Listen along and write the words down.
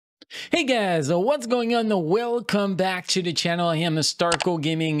Hey guys, what's going on? Welcome back to the channel. I am Starco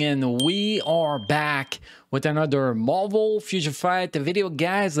Gaming and we are back with another Marvel Future Fight video.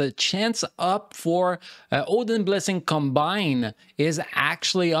 Guys, a chance up for Odin Blessing Combine is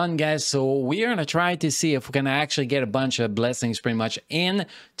actually on, guys. So we are going to try to see if we can actually get a bunch of blessings pretty much in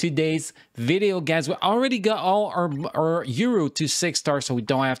today's video, guys. We already got all our Euro to 6 stars, so we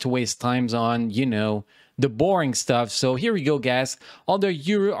don't have to waste times on, you know, the boring stuff. So here we go, guys. All the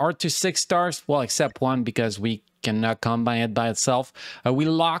Euro are to 6 stars, well, except one because we cannot combine it by itself. We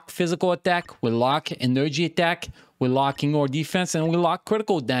lock physical attack, we lock energy attack, we're locking our defense, and we lock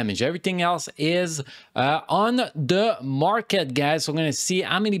critical damage. Everything else is on the market, guys. So we're gonna see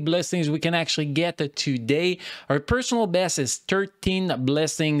how many blessings we can actually get today. Our personal best is 13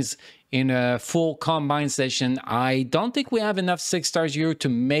 blessings in a full combine session. I don't think we have enough 6 stars Euro to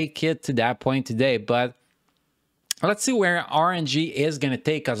make it to that point today, but let's see where RNG is going to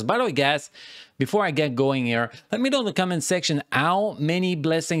take us. By the way, guys, before I get going here, let me know in the comment section how many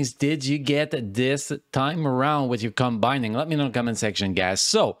blessings did you get this time around with your combining. Let me know in the comment section, guys.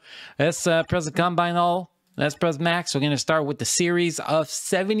 So let's press the combine all. Let's press max. We're going to start with the series of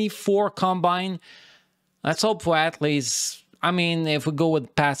 74 combine. Let's hope for at least, I mean, if we go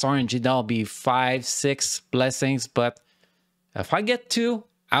with past RNG, that'll be 5, 6 blessings. But if I get 2,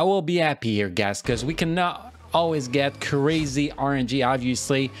 I will be happy here, guys, because we cannot always get crazy RNG,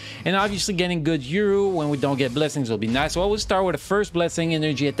 obviously, and obviously getting good Euro when we don't get blessings will be nice. So I will start with the first blessing,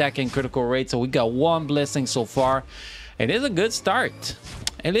 energy attack and critical rate. So we got 1 blessing so far. It is a good start.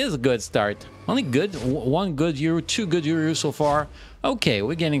 It is a good start. Only good 1 good Euro, 2 good Euro so far. Okay,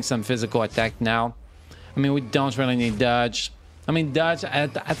 we're getting some physical attack now. I mean, we don't really need dodge. I mean, dodge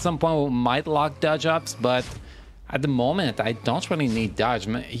at some point we might lock dodge ups, but at the moment, I don't really need dodge.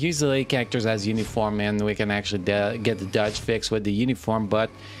 Usually characters has uniform and we can actually get the dodge fixed with the uniform. But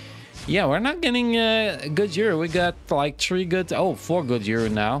yeah, we're not getting good Euro. We got like 4 good Euro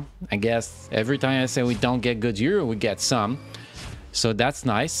now. I guess every time I say we don't get good Euro, we get some. So that's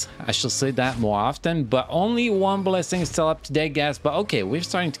nice. I should say that more often. But only 1 blessing still up to date, guys. But okay, we're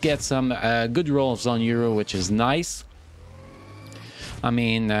starting to get some good rolls on Euro, which is nice. I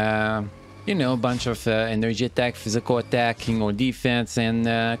mean, you know, a bunch of energy attack, physical attacking or defense,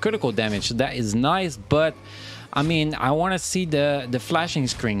 and critical damage. So that is nice, but I mean, I want to see the flashing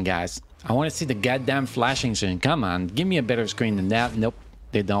screen, guys. I want to see the goddamn flashing screen. Come on, give me a better screen than that. Nope,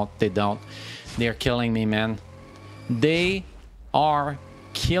 they don't. They don't. They're killing me, man. They are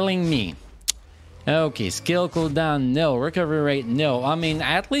killing me. Okay, skill cooldown, no. Recovery rate, no. I mean,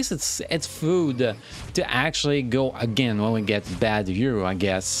 at least it's food to actually go again when we get bad Euro, I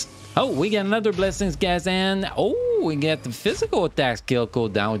guess. Oh, we get another blessings, guys, and oh, we get the physical attack skill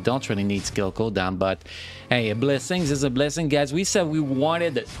cooldown. We don't really need skill cooldown, but hey, blessings is a blessing, guys. We said we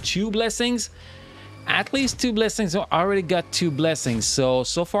wanted 2 blessings. At least 2 blessings. We already got 2 blessings, so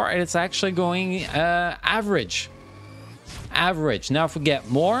far it's actually going average. Average. Now if we get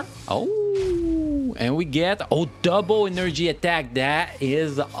more, oh, and we get double energy attack. That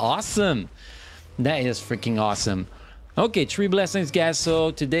is awesome. That is freaking awesome. Okay, 3 blessings, guys.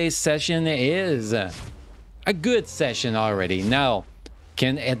 So today's session is a good session already. Now,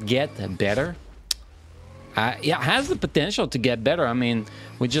 can it get better? Yeah, it has the potential to get better. I mean,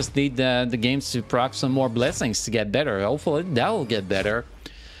 we just need the games to proc some more blessings to get better. Hopefully, that will get better.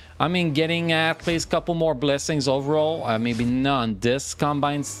 I mean, getting at least a couple more blessings overall. Maybe not on this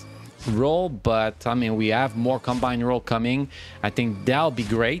Combine's roll, but I mean, we have more Combine roll coming. I think that'll be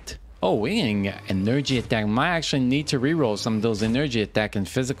great. Oh, we're getting energy attack. Might actually need to reroll some of those energy attack and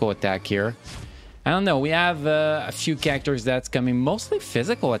physical attack here. I don't know. We have a few characters that's coming. Mostly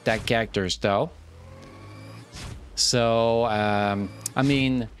physical attack characters, though. So, I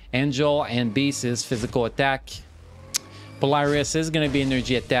mean, Angel and Beast is physical attack. Polaris is going to be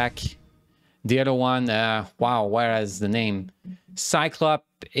energy attack. The other one, wow, where is the name? Cyclops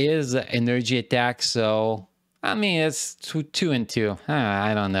is energy attack, so I mean, it's 2 and 2.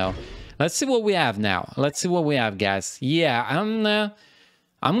 I don't know. Let's see what we have now. Let's see what we have, guys. Yeah, I'm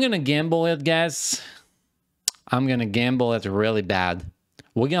gonna gamble it, guys. I'm gonna gamble it really bad.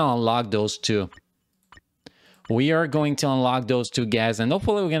 We're gonna unlock those 2. We are going to unlock those 2, guys, and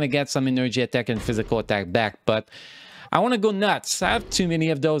hopefully we're gonna get some energy attack and physical attack back. But I want to go nuts. I have too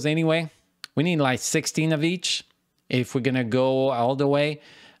many of those anyway. We need like 16 of each if we're gonna go all the way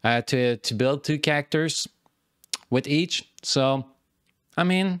to build 2 characters with each. So I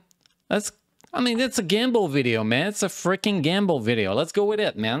mean, it's a gamble video, man. It's a freaking gamble video. Let's go with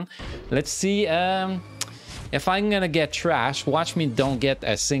it, man. Let's see if I'm gonna get trash. Watch me don't get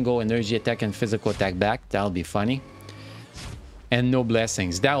a single energy attack and physical attack back. That'll be funny. and no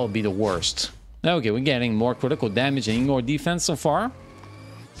blessings. That will be the worst. Okay, we're getting more critical damage and ignore defense so far.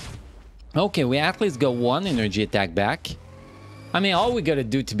 Okay, we at least got one energy attack back. I mean, all we gotta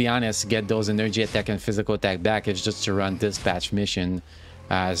do, to be honest, to get those energy attack and physical attack back is just to run dispatch mission.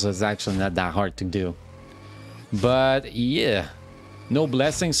 So it's actually not that hard to do. But yeah, no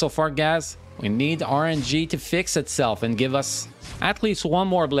blessings so far, guys. We need RNG to fix itself and give us at least one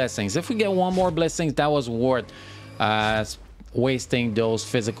more blessings. If we get one more blessings, that was worth wasting those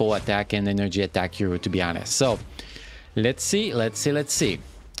physical attack and energy attack hero, to be honest. So let's see.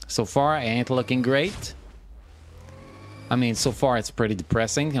 So far, it ain't looking great. I mean, so far it's pretty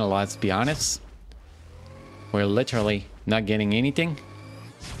depressing, let's be honest. We're literally not getting anything.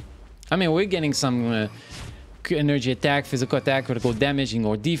 I mean, we're getting some energy attack, physical attack, critical damage,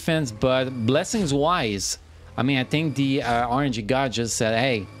 or defense, but blessings wise, I mean, I think the RNG god just said,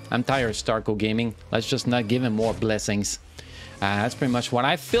 hey, I'm tired of Starco Gaming. Let's just not give him more blessings. That's pretty much what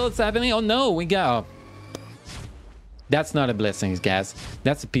I feel is happening. Oh no, we got... That's not a blessings, guys.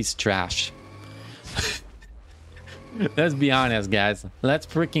 That's a piece of trash. Let's be honest, guys. Let's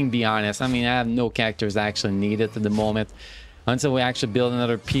freaking be honest. I mean, I have no characters actually needed at the moment. Until we actually build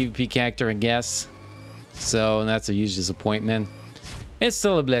another PvP character, I guess. So that's a huge disappointment. It's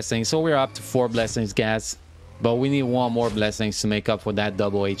still a blessing. So we're up to 4 blessings, guys. But we need one more blessings to make up for that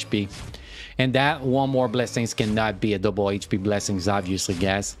double HP. And that one more blessings cannot be a double HP blessings, obviously,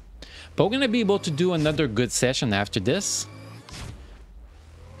 guys. But we're going to be able to do another good session after this.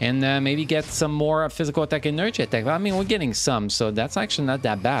 And maybe get some more physical attack and energy attack. I mean, we're getting some, so that's actually not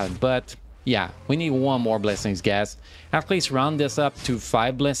that bad. But yeah, we need one more blessings, guys. At least round this up to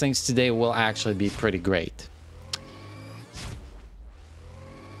 5 blessings today will actually be pretty great.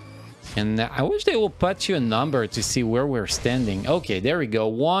 And I wish they will put you a number to see where we're standing. Okay, there we go.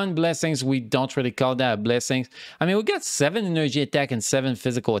 1 blessings. We don't really call that blessings. I mean, we got 7 energy attack and 7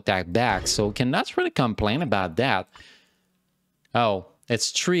 physical attack back, so we cannot really complain about that. Oh,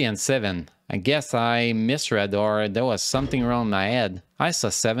 it's 3 and 7. I guess I misread, or there was something wrong in my head. I saw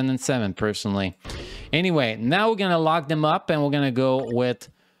 7 and 7 personally. Anyway, now we're gonna lock them up and we're gonna go with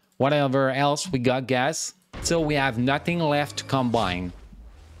whatever else we got, guys. Till we have nothing left to combine.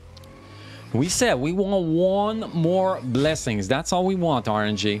 We said we want 1 more blessings. That's all we want,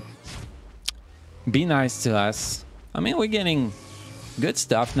 RNG. Be nice to us. I mean, we're getting good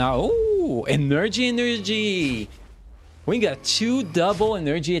stuff now. Oh, energy. We got 2 double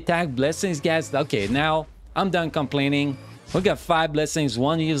energy attack blessings, guys. Okay, now I'm done complaining. We got 5 blessings,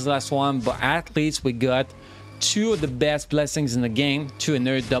 1 useless one, but at least we got 2 of the best blessings in the game.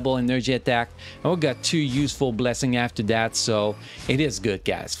 2 double energy attack, and we got 2 useful blessings after that, so it is good,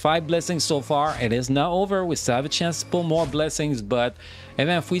 guys. 5 blessings so far. It is not over. We still have a chance to pull more blessings, but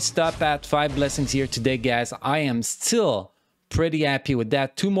even if we stop at 5 blessings here today, guys, I am still pretty happy with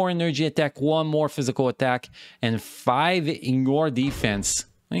that. 2 more energy attack, 1 more physical attack, and 5 ignore defense.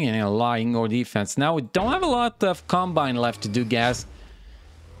 We're getting a lot of ignore defense. Now we don't have a lot of combine left to do, guys.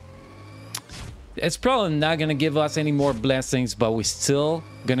 It's probably not gonna give us any more blessings, but we're still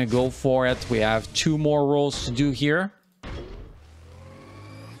gonna go for it. We have 2 more rolls to do here.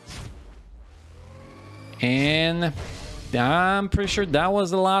 And I'm pretty sure that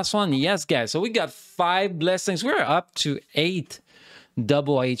was the last one. Yes, guys. So we got 5 blessings. We're up to 8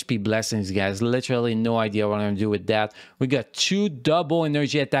 double HP blessings, guys. Literally no idea what I'm gonna do with that. We got 2 double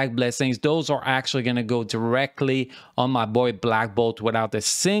energy attack blessings. Those are actually gonna go directly on my boy Black Bolt without a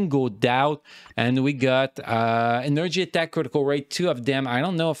single doubt. And we got energy attack critical rate, 2 of them. I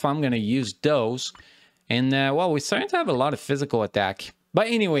don't know if I'm gonna use those. And well, we're starting to have a lot of physical attack. But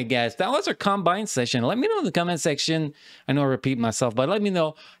anyway, guys, that was our combine session. Let me know in the comment section. I know I repeat myself, but let me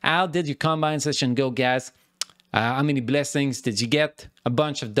know, how did your combine session go, guys? How many blessings did you get? A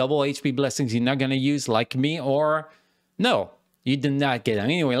bunch of double HP blessings you're not going to use like me, or no, you did not get them.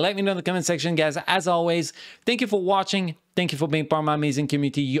 Anyway, let me know in the comment section, guys. As always, thank you for watching. Thank you for being part of my amazing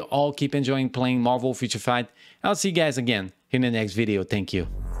community. You all keep enjoying playing Marvel Future Fight. I'll see you guys again in the next video. Thank you.